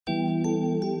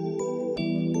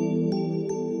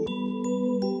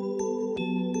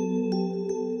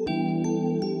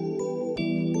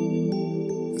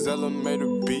Zella made a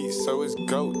beat, so it's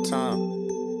go time.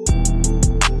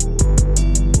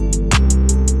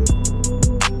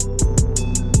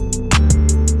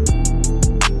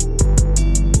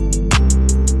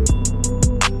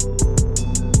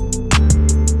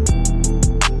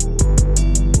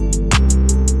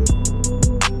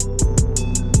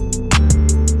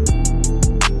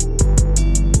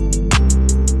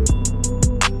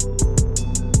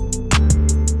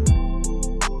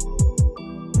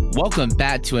 Welcome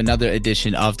back to another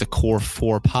edition of the Core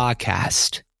 4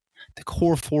 podcast. The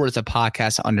Core 4 is a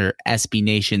podcast under SB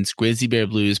Nation's Grizzly Bear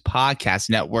Blues podcast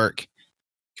network. You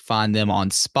can find them on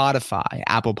Spotify,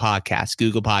 Apple Podcasts,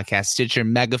 Google Podcasts, Stitcher,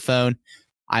 Megaphone,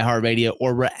 iHeartRadio,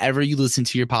 or wherever you listen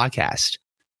to your podcast.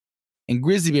 And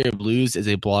Grizzly Bear Blues is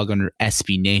a blog under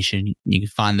SB Nation. You can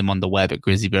find them on the web at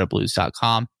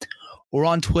grizzlybearblues.com or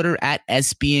on Twitter at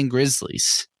SB and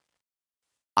Grizzlies.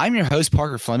 I'm your host,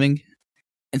 Parker Fleming.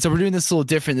 And so we're doing this a little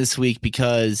different this week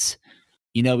because,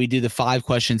 you know, we do the 5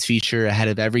 questions feature ahead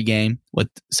of every game with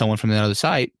someone from another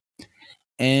site.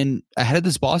 And ahead of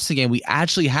this Boston game, we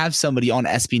actually have somebody on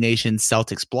SB Nation's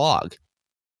Celtics blog,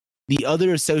 the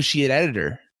other associate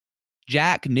editor,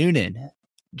 Jack Noonan.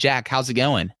 Jack, how's it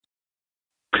going?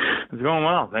 It's going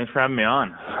well. Thanks for having me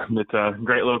on. It's a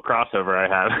great little crossover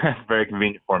I have. It's very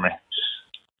convenient for me.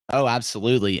 Oh,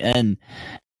 absolutely. And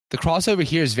the crossover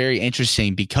here is very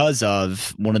interesting because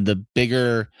of one of the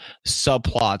bigger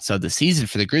subplots of the season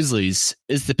for the Grizzlies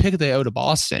is the pick they owe to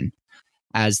Boston,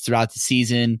 as throughout the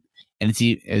season, and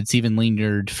it's even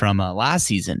lingered from last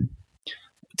season,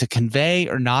 to convey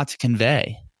or not to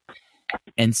convey.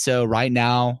 And so right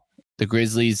now, the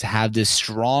Grizzlies have this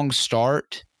strong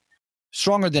start,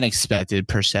 stronger than expected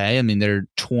per se. I mean, they're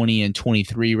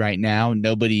 20-23 right now.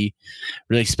 Nobody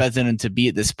really expected them to be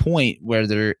at this point where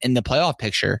they're in the playoff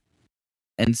picture.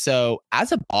 And so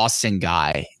as a Boston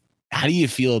guy, how do you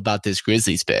feel about this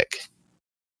Grizzlies pick?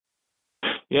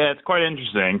 Yeah, it's quite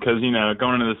interesting because, you know,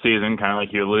 going into the season, kind of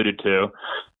like you alluded to,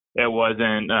 it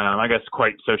wasn't, I guess,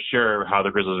 quite so sure how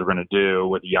the Grizzlies were going to do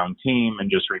with a young team and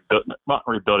just not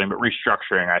rebuilding, but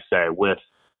restructuring, I say, with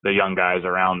the young guys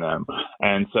around them.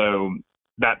 And so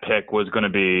that pick was going to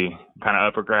be kind of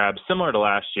up for grabs, similar to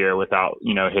last year without,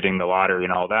 you know, hitting the lottery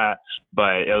and all that.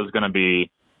 But it was going to be,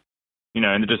 you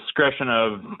know, in the discretion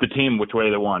of the team, which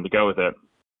way they wanted to go with it.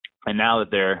 And now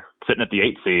that they're sitting at the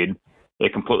 8th seed,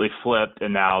 it completely flipped.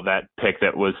 And now that pick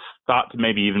that was thought to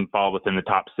maybe even fall within the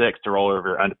top 6 to roll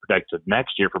over unprotected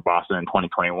next year for Boston in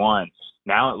 2021.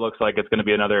 Now it looks like it's going to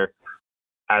be another,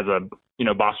 as a, you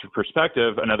know, Boston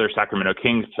perspective, another Sacramento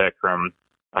Kings pick from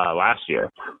last year.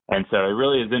 And so it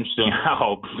really is interesting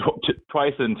how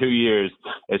twice in 2 years,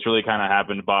 it's really kind of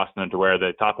happened to Boston to where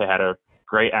they thought they had a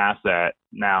great asset,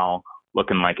 now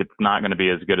looking like it's not going to be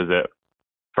as good as it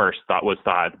first was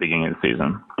thought at the beginning of the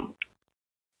season.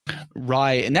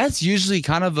 Right. And that's usually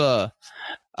kind of a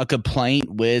complaint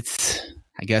with,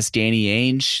 I guess, Danny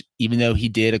Ainge, even though he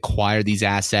did acquire these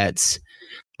assets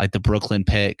like the Brooklyn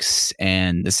picks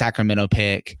and the Sacramento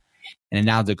pick and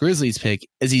now the Grizzlies pick,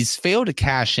 is he's failed to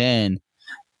cash in,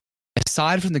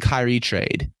 aside from the Kyrie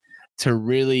trade, to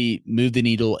really move the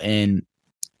needle and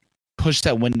push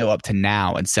that window up to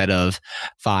now instead of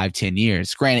 5-10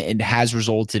 years. Granted, it has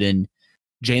resulted in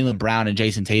Jaylen Brown and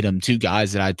Jason Tatum, 2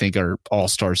 guys that I think are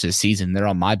all-stars this season. They're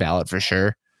on my ballot for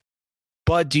sure.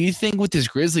 But do you think with this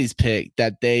Grizzlies pick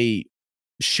that they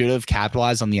should have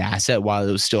capitalized on the asset while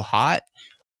it was still hot?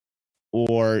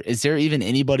 Or is there even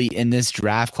anybody in this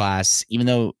draft class, even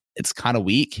though it's kind of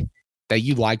weak, that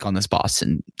you like on this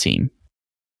Boston team?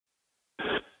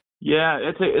 Yeah,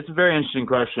 it's a very interesting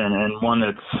question, and one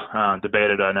that's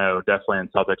debated, I know, definitely in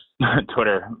Celtics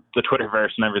Twitter, the Twitterverse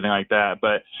and everything like that.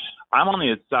 But I'm on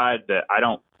the side that I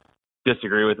don't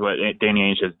disagree with what Danny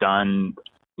Ainge has done,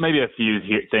 maybe a few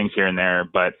things here and there,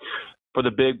 but for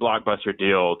the big blockbuster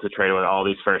deal to trade with all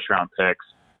these first-round picks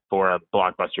for a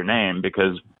blockbuster name,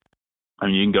 because I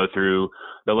mean, you can go through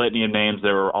the litany of names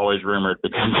that were always rumored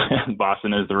because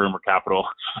Boston is the rumor capital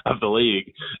of the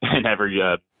league, and every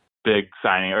big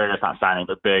signing, or it's not signing,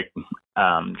 but big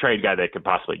trade guy they could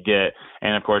possibly get.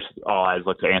 And of course, all eyes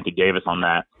look to Anthony Davis on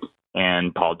that,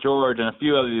 and Paul George, and a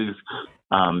few of these,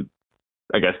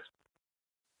 I guess,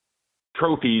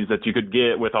 trophies that you could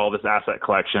get with all this asset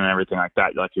collection and everything like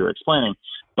that, like you were explaining.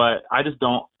 But I just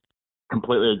don't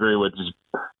completely agree with just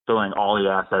throwing all the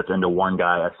assets into one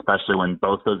guy, especially when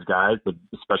both those guys,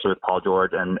 especially with Paul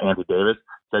George and Anthony Davis,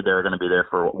 said they were going to be there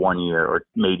for 1 year or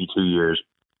maybe 2 years,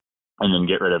 and then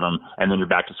get rid of them, and then you're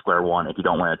back to square one if you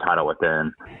don't win a title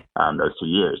within those 2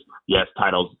 years. Yes,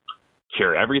 titles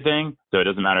cure everything, so it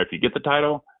doesn't matter if you get the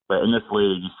title, but in this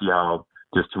league, you see how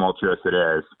just tumultuous it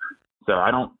is. So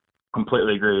I don't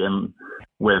completely agree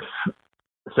with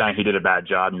saying he did a bad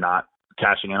job not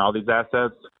cashing in all these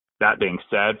assets. That being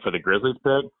said, for the Grizzlies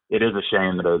pick, it is a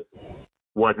shame that it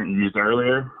wasn't used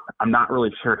earlier. I'm not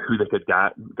really sure who they could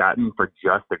gotten for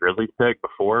just the Grizzlies pick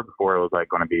before it was like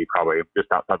going to be probably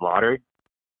just outside the lottery,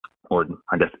 or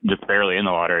I guess just barely in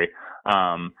the lottery.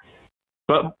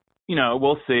 But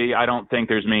we'll see. I don't think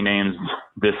there's many names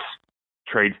this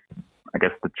trade, I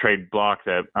guess the trade block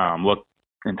that look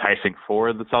enticing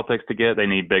for the Celtics to get. They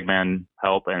need big man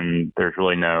help, and there's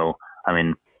really no,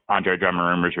 Andre Drummond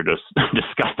rumors are just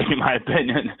disgusting in my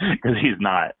opinion, because he's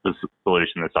not the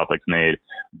solution the Celtics need.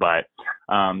 But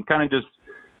kind of just,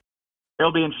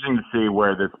 it'll be interesting to see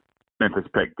where this Memphis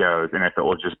pick goes, and if it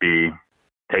will just be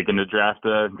taken to draft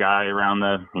a guy around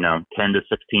the 10 to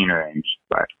 16 range.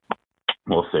 But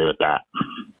we'll see with that.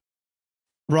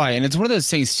 Right, and it's one of those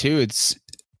things too. It's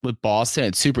with Boston,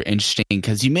 it's super interesting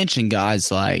because you mentioned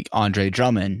guys like Andre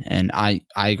Drummond, and I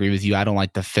agree with you. I don't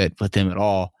like the fit with him at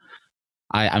all.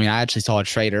 I actually saw a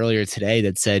trade earlier today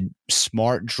that said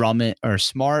Smart,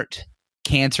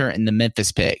 Cantor, and the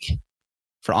Memphis pick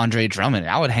for Andre Drummond.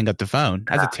 I would hang up the phone.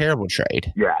 That's a terrible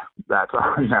trade. Yeah, that's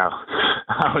no.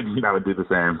 I would do the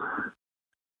same.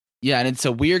 Yeah, and it's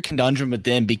a weird conundrum with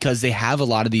them because they have a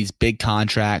lot of these big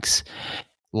contracts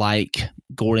like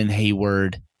Gordon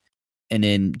Hayward, and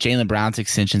then Jaylen Brown's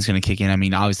extension is going to kick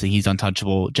in. Obviously he's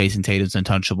untouchable. Jason Tatum's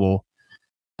untouchable.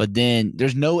 But then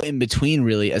there's no in between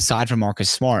really, aside from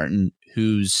Marcus Smart, and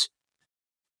who's,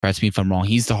 correct me if I'm wrong,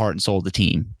 he's the heart and soul of the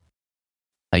team.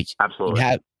 Like, absolutely,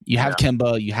 you have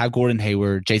Kemba, you have Gordon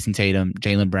Hayward, Jason Tatum,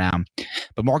 Jaylen Brown,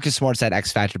 but Marcus Smart's that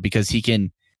X factor because he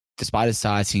can, despite his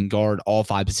size, he can guard all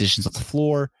 5 positions on the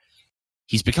floor.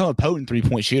 He's become a potent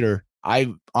 3-point shooter.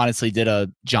 I honestly did a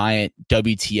giant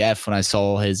WTF when I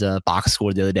saw his box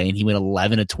score the other day, and he went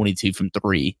 11 of 22 from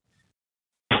 3.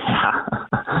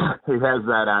 He has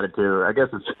that attitude. I guess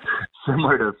it's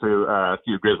similar to a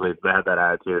few Grizzlies that have that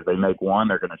attitude. If they make one,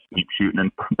 they're going to keep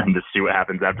shooting and just see what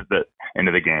happens after the end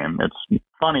of the game. It's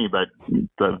funny, but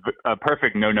a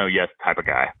perfect no-yes type of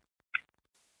guy.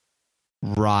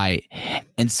 Right.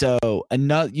 And so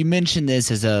you mentioned this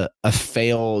as a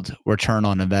failed return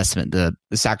on investment, the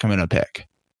Sacramento pick.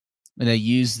 And they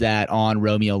used that on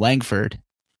Romeo Langford.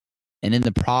 And in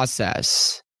the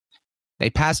process, they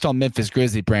passed on Memphis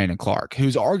Grizzly Brandon Clark,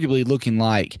 who's arguably looking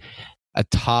like a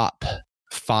top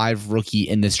 5 rookie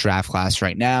in this draft class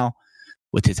right now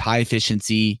with his high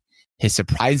efficiency, his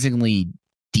surprisingly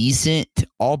decent,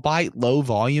 albeit low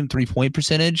volume 3-point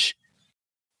percentage,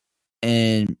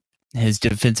 and his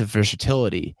defensive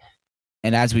versatility.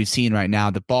 And as we've seen right now,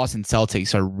 the Boston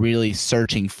Celtics are really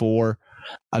searching for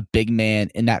a big man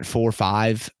in that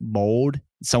 4-5 mold,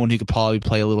 someone who could probably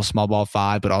play a little small ball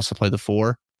 5, but also play the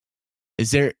 4. Is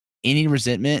there any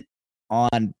resentment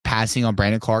on passing on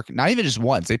Brandon Clark? Not even just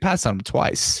once. They passed on him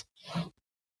twice.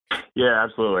 Yeah,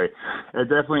 absolutely. It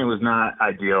definitely was not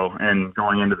ideal. And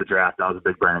going into the draft, I was a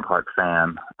big Brandon Clark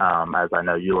fan, as I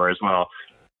know you are as well.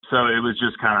 So it was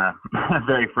just kind of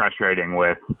very frustrating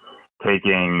with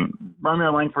taking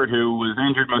Romeo Langford, who was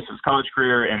injured most of his college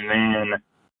career, and then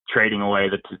trading away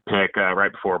the pick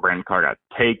right before Brandon Clark got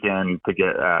taken to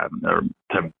get or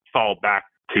to fall back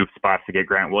 2 spots to get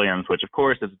Grant Williams, which, of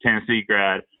course, as a Tennessee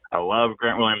grad, I love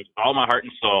Grant Williams with all my heart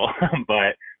and soul,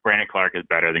 but Brandon Clark is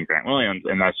better than Grant Williams,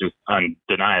 and that's just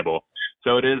undeniable.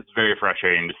 So it is very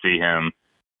frustrating to see him,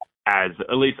 as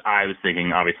at least I was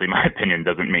thinking. Obviously, my opinion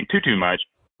doesn't mean too much,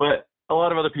 but a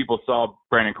lot of other people saw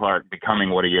Brandon Clark becoming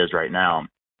what he is right now,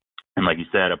 and like you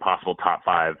said, a possible top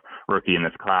 5 rookie in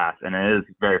this class, and it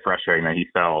is very frustrating that he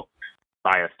fell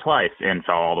by us twice and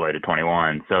fell all the way to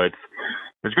 21. So it's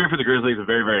great for the Grizzlies. I'm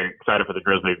very, very excited for the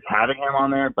Grizzlies having him on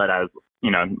there. But as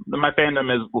you know, my fandom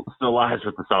still lies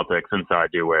with the Celtics, and so I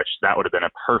do wish that would have been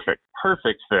a perfect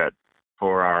fit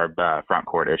for our front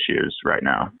court issues right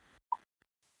now.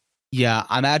 Yeah,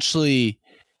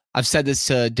 I've said this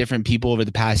to different people over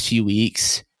the past few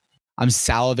weeks. I'm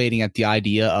salivating at the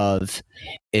idea of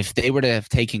if they were to have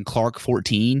taken Clark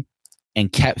 14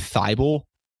 and kept Thibault,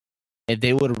 if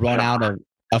they would have run out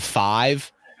a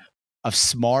 5 of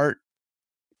Smart.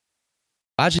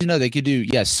 Actually, no, they could do,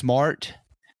 Smart,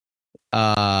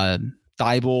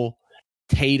 Thibault,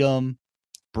 Tatum,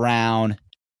 Brown,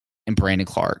 and Brandon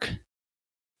Clark.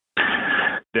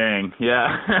 Dang,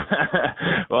 yeah.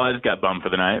 Well, I just got bummed for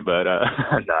the night, but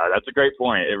no, that's a great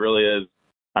point. It really is.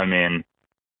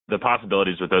 The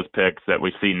possibilities with those picks that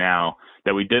we see now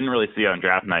that we didn't really see on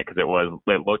draft night because it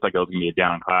looked like it was going to be a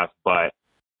down class, but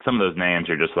some of those names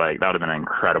are just like, that would have been an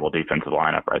incredible defensive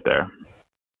lineup right there.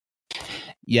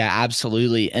 Yeah,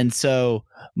 absolutely. And so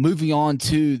moving on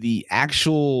to the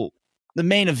actual the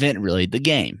main event, really, the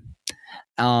game.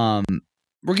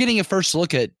 We're getting a first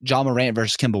look at Ja Morant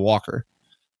versus Kemba Walker.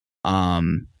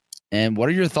 And what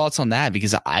are your thoughts on that?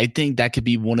 Because I think that could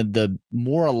be one of the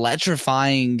more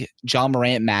electrifying Ja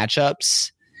Morant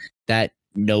matchups that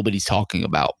nobody's talking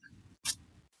about.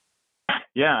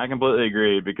 Yeah, I completely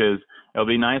agree, because it'll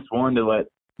be nice, one, to let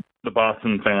the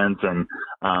Boston fans and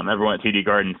everyone at TD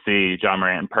Garden see Ja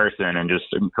Morant in person, and just,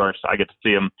 of course, I get to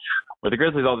see him with the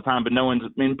Grizzlies all the time, but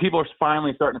people are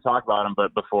finally starting to talk about him,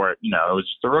 but before, it was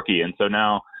just a rookie. And so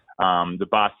now the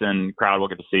Boston crowd will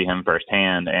get to see him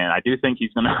firsthand. And I do think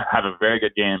he's going to have a very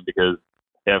good game, because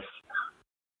if,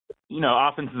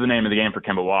 offense is the name of the game for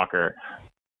Kemba Walker.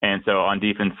 And so on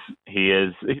defense,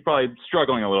 he's probably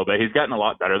struggling a little bit. He's gotten a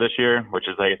lot better this year, which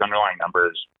is like his underlying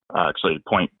numbers actually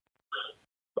point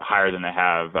higher than they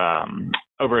have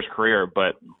over his career,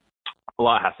 but a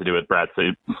lot has to do with Brad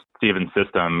Stevens'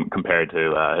 system compared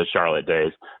to his Charlotte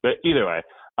days. But either way,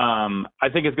 I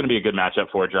think it's going to be a good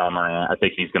matchup for Ja Morant. I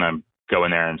think he's going to go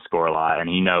in there and score a lot, and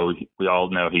we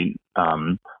all know he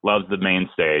loves the main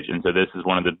stage, and so this is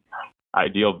one of the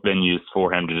ideal venues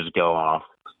for him to just go off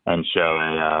and show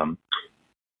a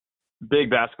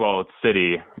big basketball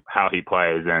city how he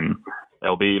plays, and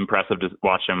it'll be impressive to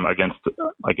watch him against,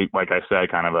 like I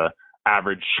said, kind of a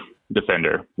average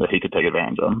defender that he could take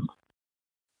advantage of.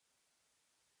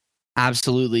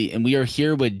 Absolutely. And we are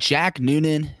here with Jack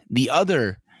Noonan, the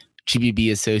other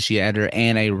GBB associate editor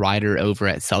and a writer over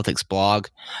at Celtics Blog,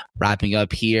 wrapping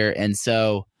up here. And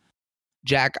so,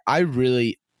 Jack,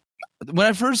 when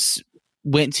I first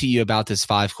went to you about this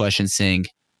 5-question thing,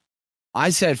 I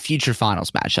said future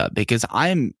finals matchup, because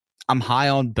I'm high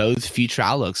on both future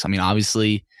outlooks. I mean,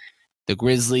 obviously, the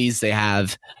Grizzlies, they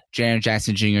have Jaren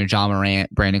Jackson Jr., Ja Morant,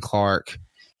 Brandon Clark,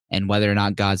 and whether or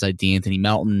not guys like D'Anthony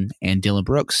Melton and Dillon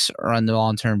Brooks are on the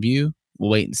long-term view, we'll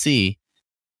wait and see.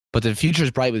 But the future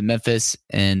is bright with Memphis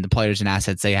and the players and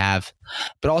assets they have.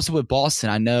 But also with Boston,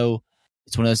 I know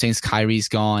it's one of those things. Kyrie's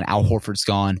gone, Al Horford's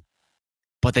gone,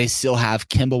 but they still have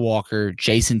Kemba Walker,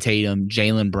 Jason Tatum,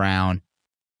 Jaylen Brown,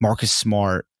 Marcus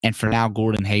Smart, and for now,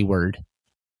 Gordon Hayward.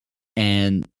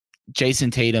 And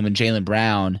Jason Tatum and Jaylen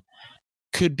Brown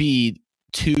could be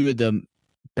two of the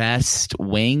best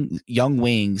young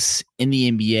wings in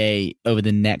the NBA over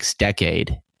the next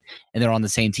decade. And they're on the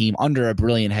same team under a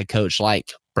brilliant head coach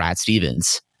like Brad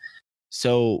Stevens.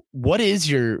 So what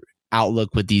is your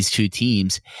outlook with these two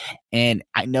teams? And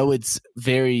I know it's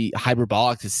very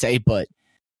hyperbolic to say, but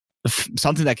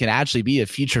something that can actually be a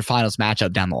future finals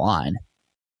matchup down the line.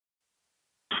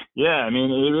 Yeah, I mean,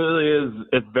 it really is.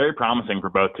 It's very promising for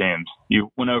both teams. You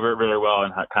went over it very well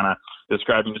and kind of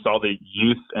describing just all the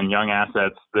youth and young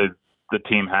assets that the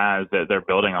team has that they're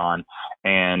building on.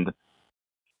 And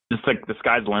just like the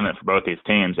sky's the limit for both these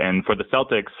teams. And for the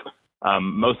Celtics,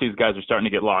 most of these guys are starting to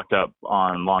get locked up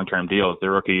on long-term deals. The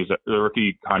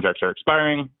rookie contracts are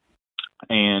expiring,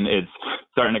 and it's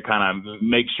starting to kind of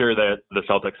make sure that the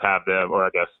Celtics have or I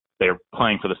guess they're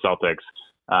playing for the Celtics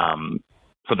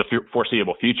for the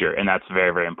foreseeable future. And that's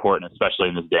very, very important, especially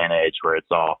in this day and age where it's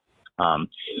all,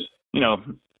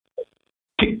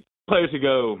 players who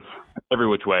go every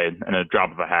which way in a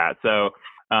drop of a hat. So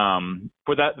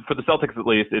for the Celtics, at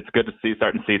least, it's good to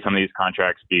starting to see some of these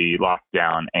contracts be locked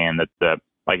down, and that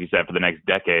like you said, for the next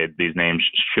decade, these names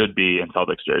should be in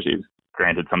Celtics jerseys.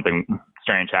 Granted, something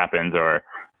strange happens or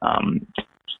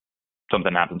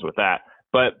something happens with that.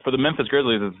 But for the Memphis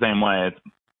Grizzlies, it's the same way.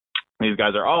 These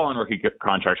guys are all on rookie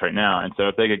contracts right now. And so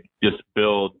if they could just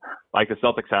build like the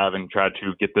Celtics have and try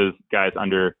to get those guys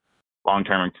under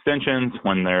long-term extensions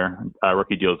when their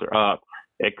rookie deals are up,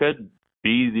 it could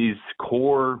be these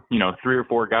core, 3 or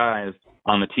 4 guys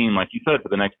on the team, like you said, for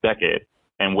the next decade.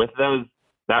 And with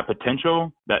that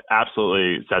potential, that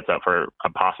absolutely sets up for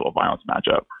a possible finals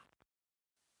matchup.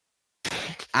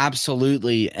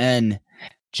 Absolutely. And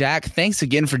Jack, thanks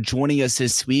again for joining us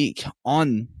this week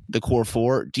on the Core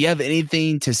 4. Do you have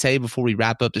anything to say before we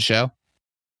wrap up the show?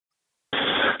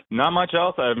 Not much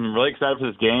else. I'm really excited for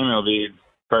this game. It'll be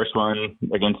first one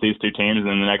against these two teams, and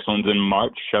then the next one's in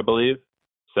March, I believe.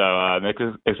 So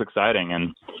it's exciting,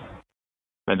 and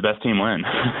may the best team win.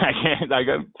 I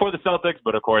go for the Celtics,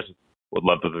 but of course, would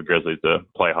love for the Grizzlies to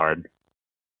play hard.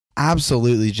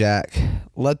 Absolutely, Jack.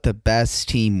 Let the best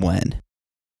team win.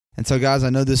 And so, guys, I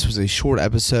know this was a short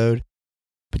episode,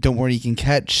 but don't worry, you can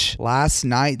catch last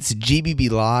night's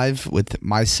GBB Live with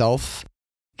myself,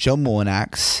 Joe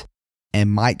Molinax,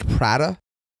 and Mike Prada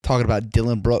talking about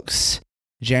Dillon Brooks,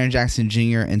 Jaren Jackson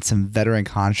Jr., and some veteran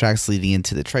contracts leading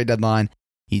into the trade deadline.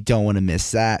 You don't want to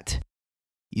miss that.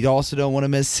 You also don't want to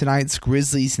miss tonight's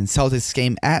Grizzlies and Celtics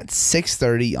game at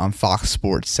 6:30 on Fox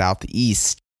Sports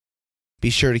Southeast. Be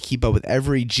sure to keep up with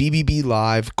every GBB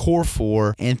Live, Core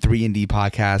 4, and 3&D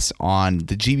podcast on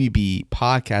the GBB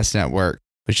Podcast Network,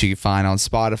 which you can find on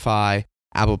Spotify,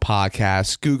 Apple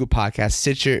Podcasts, Google Podcasts,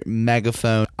 Stitcher,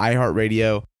 Megaphone,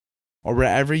 iHeartRadio, or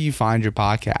wherever you find your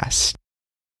podcasts.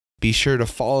 Be sure to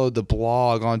follow the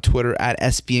blog on Twitter at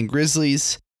SBN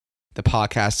Grizzlies, the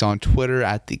podcast on Twitter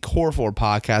at the Core 4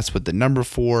 Podcast with the number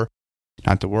 4,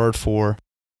 not the word 4.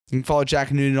 You can follow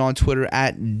Jack Noonan on Twitter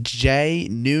at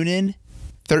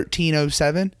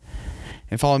JNoonan1307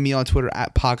 and follow me on Twitter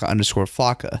at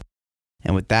Paca_Flocka.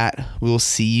 And with that, we'll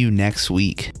see you next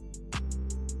week.